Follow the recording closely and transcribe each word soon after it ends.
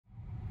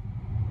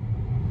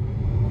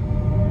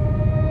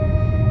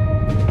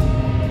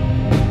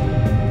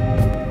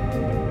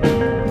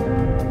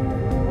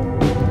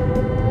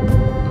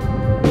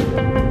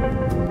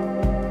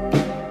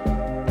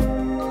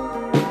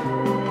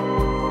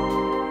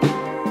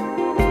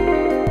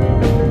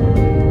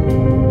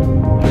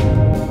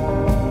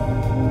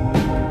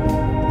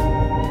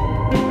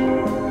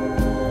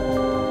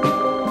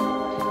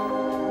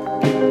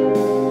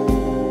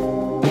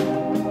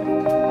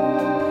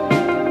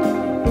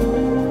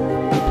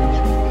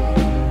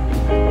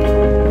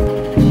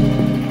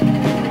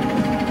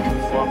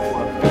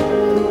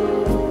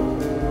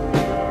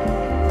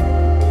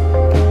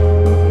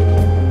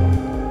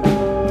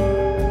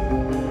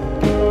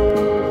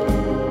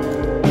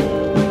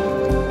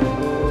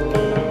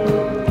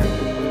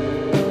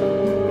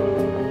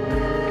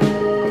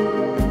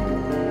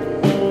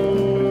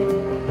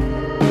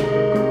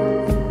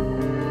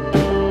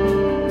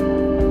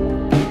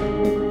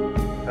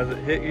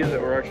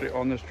actually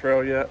on this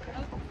trail yet.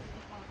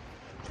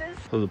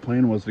 So the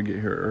plan was to get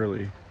here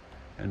early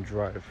and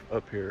drive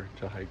up here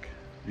to hike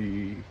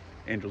the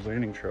Angel's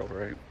Landing Trail,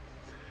 right?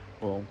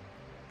 Well,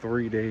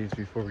 3 days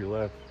before we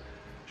left,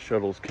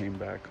 shuttles came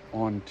back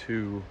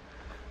onto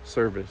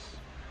service.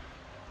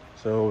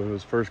 So it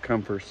was first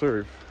come, first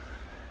serve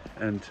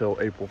until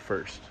April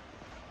 1st.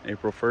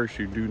 April 1st,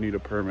 you do need a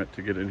permit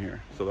to get in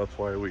here. So that's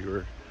why we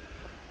were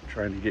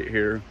trying to get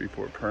here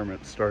before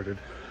permits started.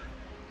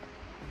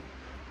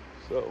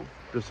 So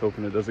just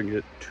hoping it doesn't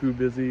get too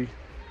busy.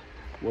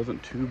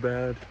 Wasn't too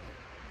bad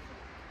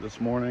this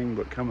morning,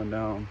 but coming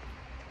down,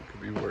 it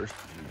could be worse.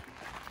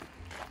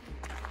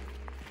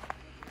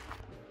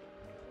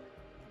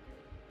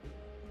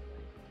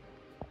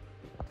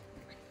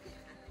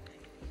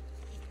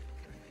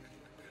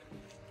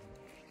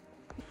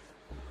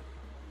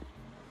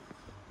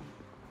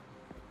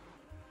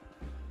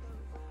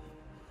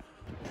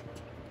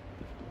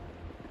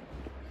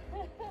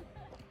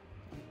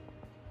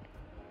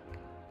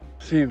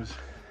 Seems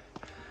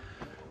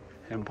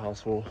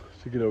impossible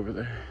to get over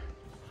there.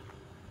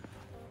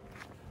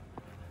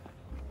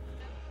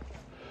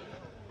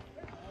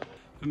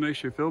 It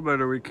makes you feel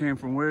better. We came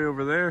from way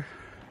over there.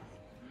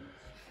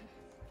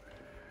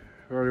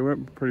 We already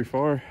went pretty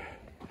far.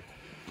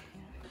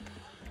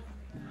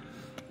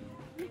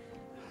 You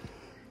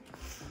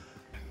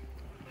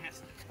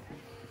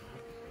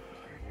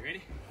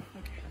ready?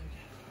 Okay.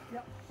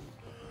 Yep.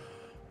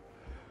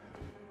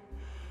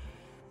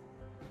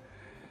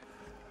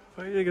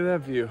 What do you think of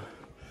that view?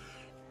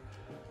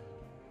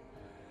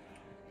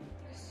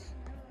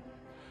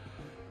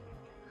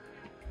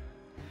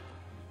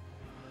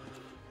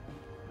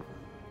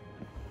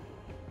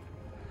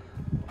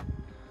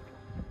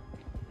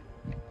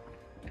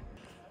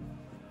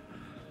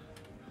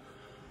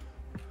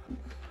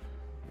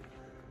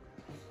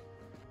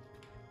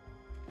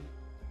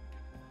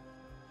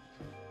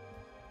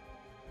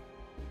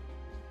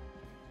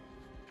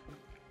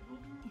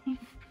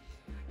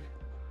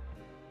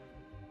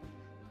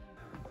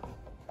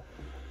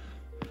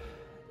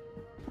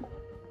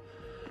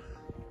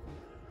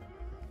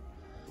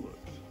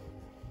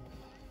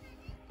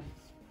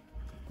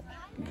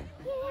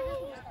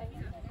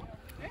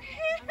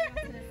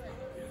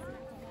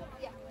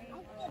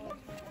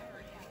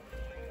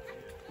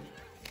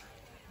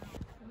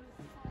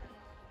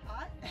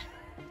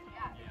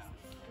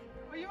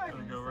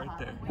 Go right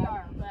there. We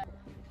are, but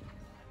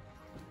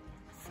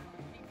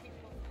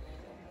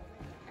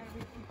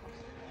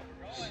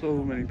so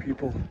many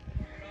people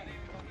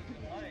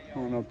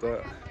going up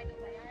that.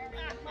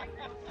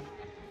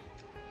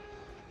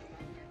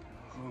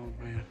 Oh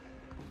man.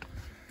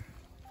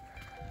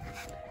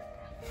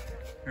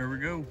 Here we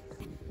go.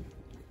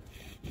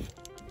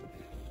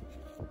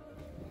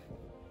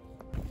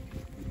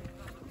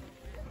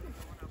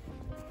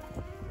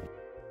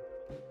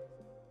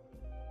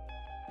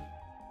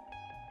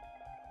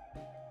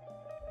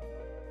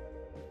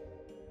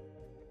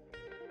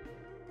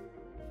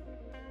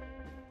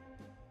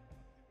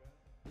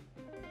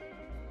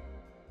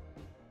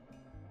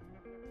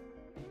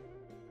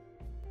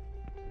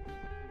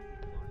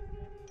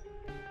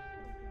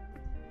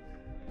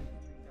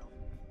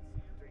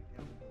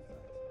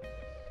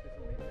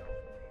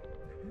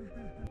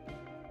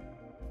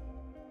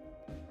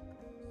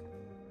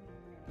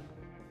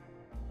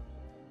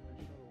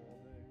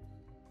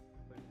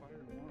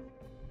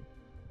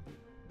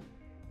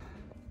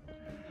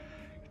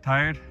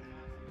 Tired?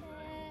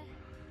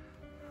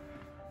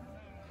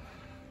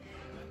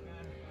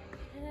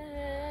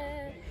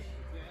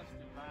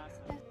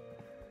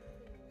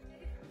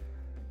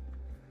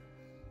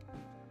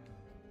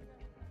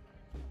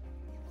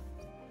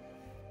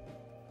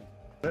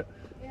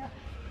 yeah.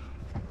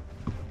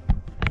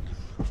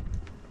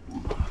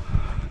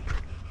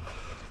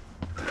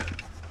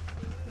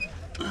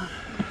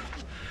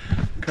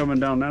 Coming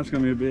down, that's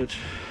gonna be a bitch.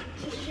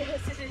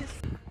 Yes, it is.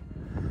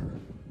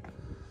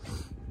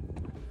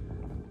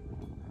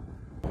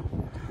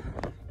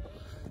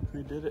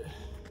 We did it.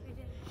 We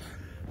did.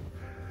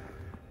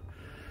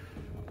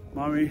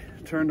 Mommy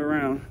turned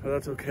around, but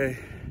that's okay.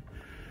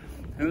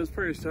 It was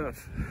pretty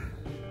tough.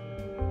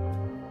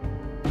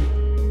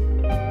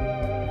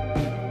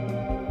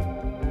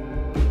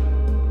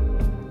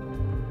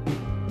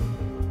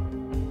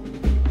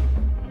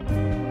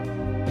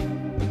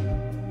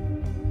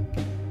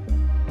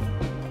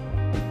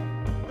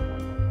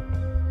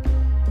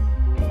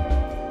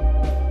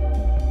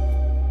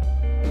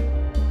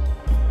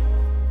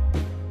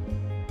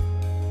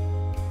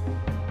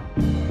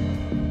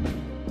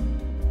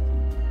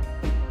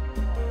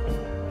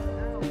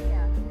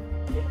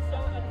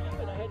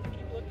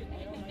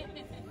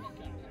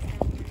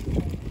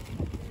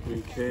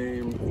 We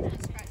came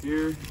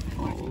here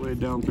all the way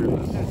down through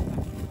this.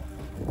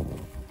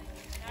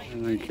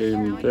 And we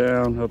came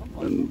down, up,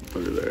 and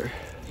through there.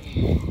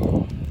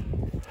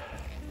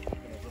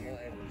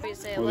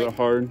 Was it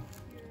hard?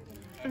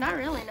 Not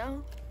really,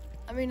 no.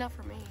 I mean, not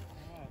for me.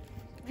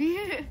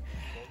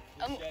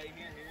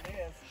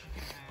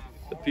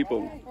 The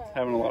people,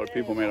 having a lot of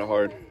people made it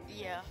hard.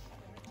 Yeah.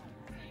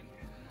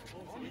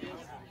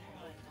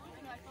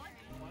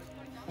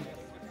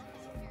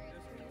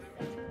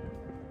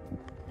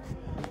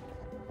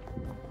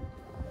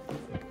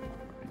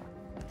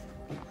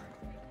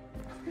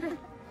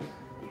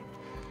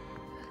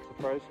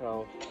 surprised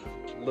how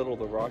little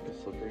the rock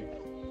is slippery.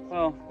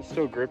 Well, it's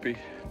still grippy.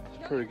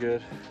 It's pretty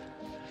good.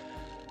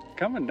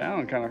 Coming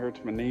down kind of hurts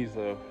my knees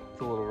though.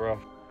 It's a little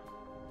rough.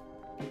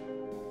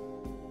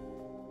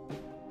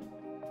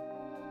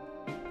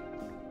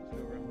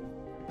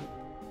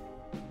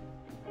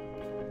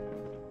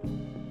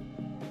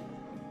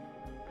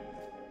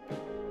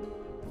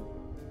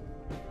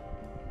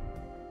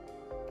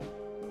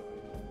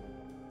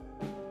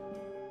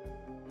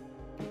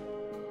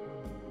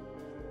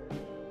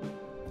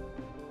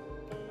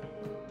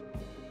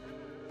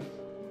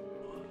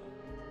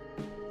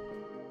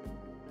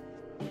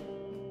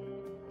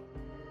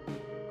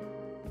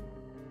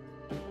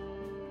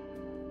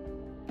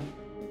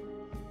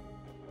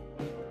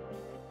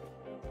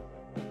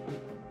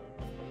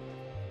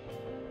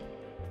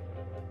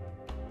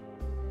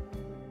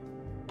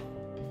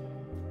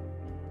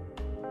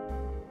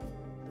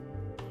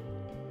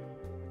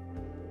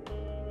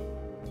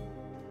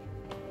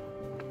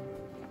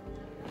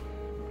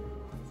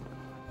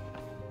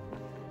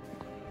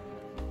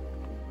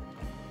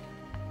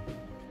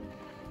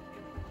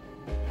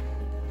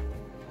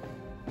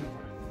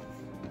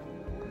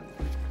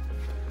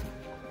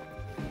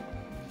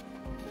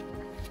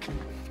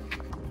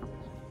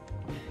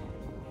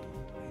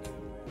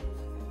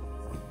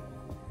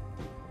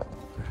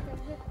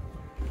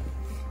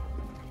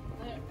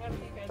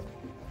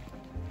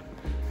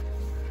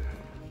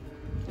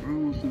 We're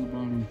almost to the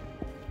bottom.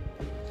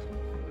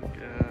 Look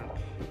at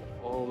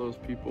all those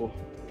people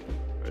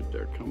right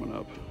there coming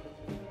up.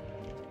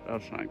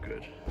 That's not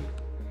good.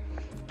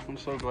 I'm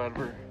so glad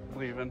we're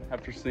leaving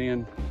after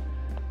seeing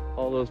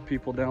all those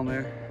people down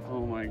there.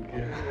 Oh my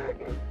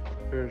God.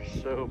 There's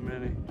so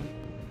many.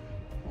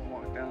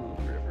 We'll walk down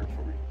the river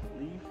before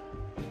we leave.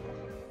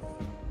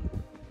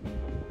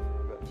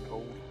 That's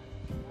cold.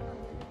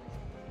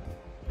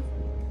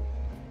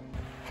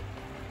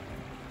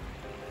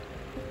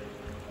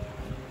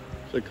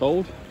 Is it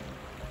cold?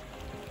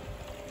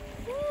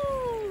 Woo!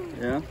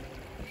 Yeah?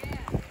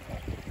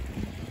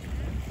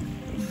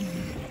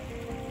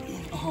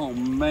 Oh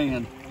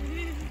man,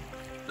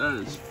 that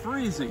is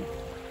freezing.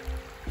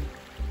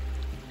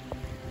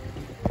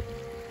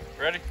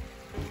 Ready?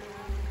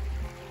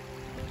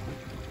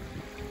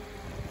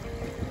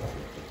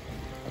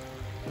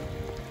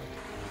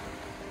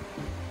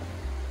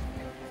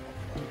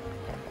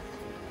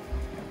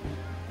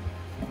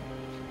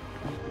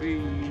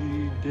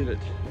 We did it.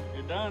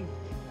 You're done.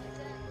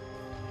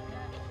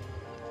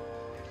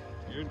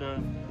 You're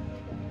done.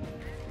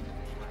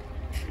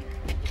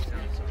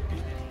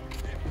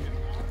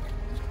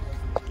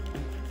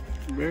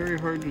 Very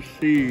hard to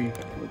see,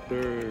 but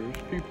there's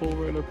people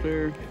right up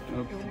there.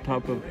 That's the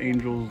top of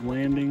Angel's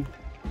Landing.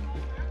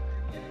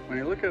 When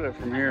you look at it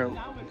from here,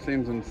 it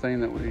seems insane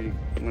that we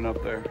went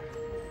up there.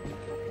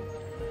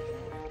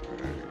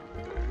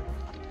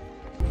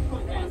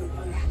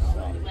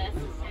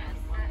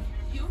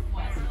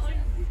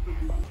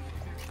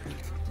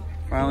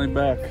 Finally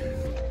back.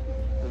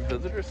 The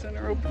visitor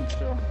center open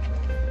still?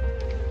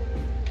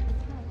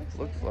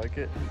 Looks like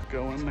it.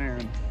 Go in there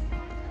and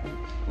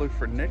look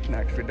for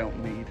knickknacks we don't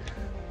need.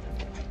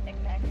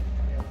 Knickknacks.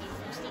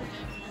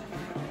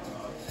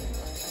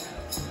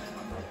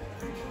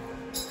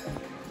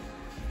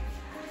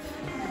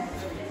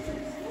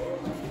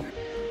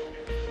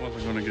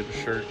 Wasn't gonna get a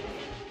shirt,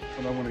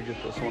 but I want to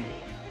get this one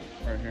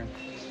right here.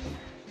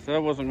 So I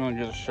wasn't gonna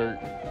get a shirt.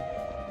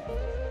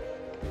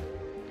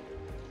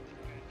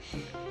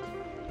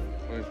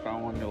 We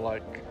found one you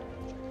like.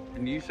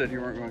 And you said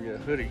you weren't gonna get a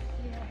hoodie.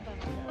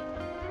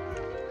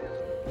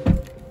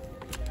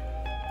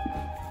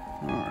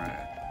 Alright.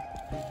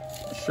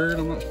 A shirt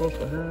I'm not supposed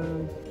to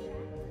have.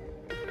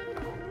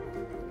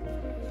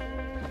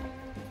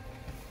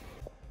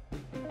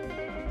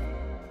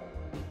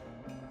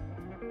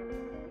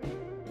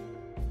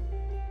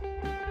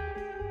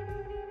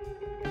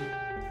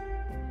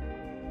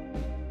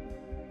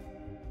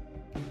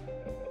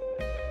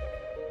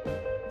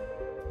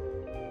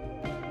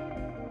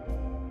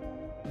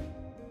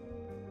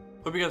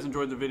 Hope you guys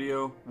enjoyed the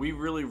video. We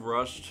really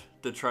rushed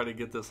to try to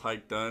get this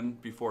hike done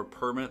before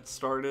permits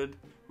started.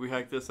 We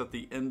hiked this at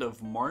the end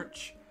of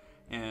March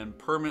and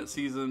permit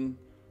season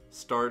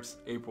starts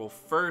April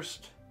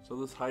 1st. So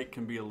this hike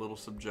can be a little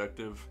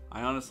subjective.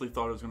 I honestly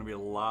thought it was going to be a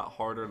lot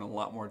harder and a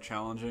lot more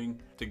challenging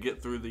to get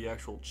through the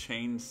actual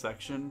chain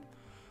section.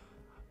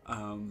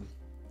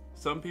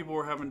 Some people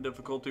were having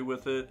difficulty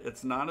with it.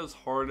 It's not as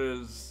hard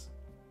as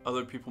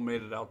other people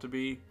made it out to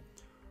be.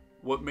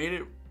 What made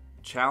it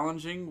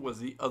challenging was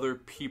the other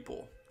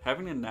people.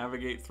 Having to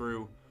navigate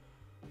through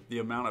the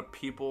amount of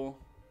people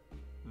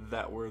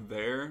that were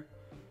there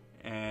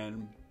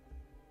and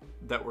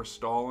that were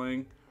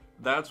stalling,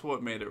 that's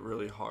what made it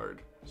really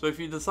hard. So if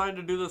you decide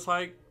to do this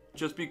hike,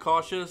 just be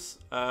cautious.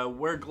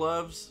 Wear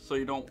gloves so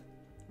you don't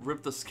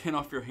rip the skin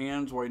off your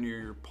hands when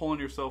you're pulling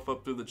yourself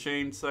up through the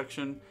chain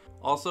section.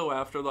 Also,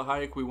 after the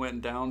hike, we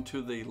went down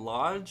to the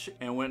lodge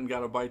and went and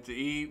got a bite to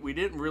eat.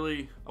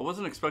 I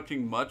wasn't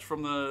expecting much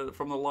from the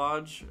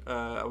lodge.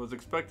 I was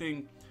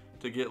expecting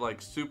to get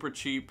like super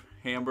cheap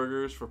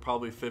hamburgers for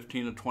probably $15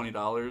 to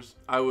 $20.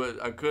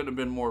 I couldn't have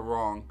been more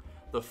wrong.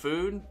 The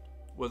food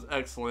was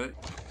excellent.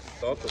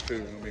 Thought the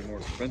food was gonna be more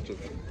expensive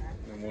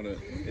than what it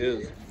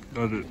is.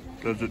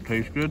 Does it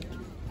taste good?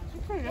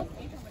 Pretty good.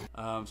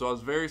 So I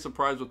was very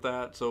surprised with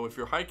that. So if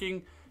you're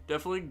hiking,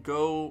 definitely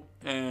go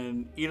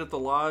and eat at the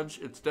lodge.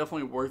 It's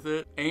definitely worth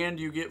it. And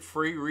you get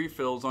free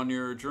refills on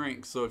your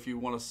drinks. So if you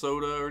want a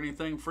soda or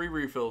anything, free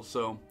refills.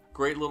 So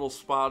great little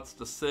spots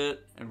to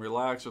sit and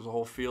relax. There's a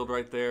whole field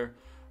right there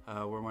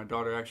where my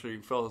daughter actually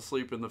fell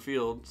asleep in the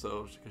field,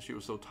 so because she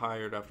was so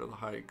tired after the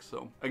hike.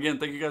 So again,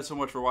 thank you guys so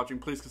much for watching.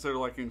 Please consider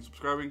liking and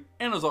subscribing.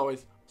 And as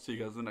always, see you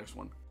guys in the next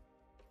one.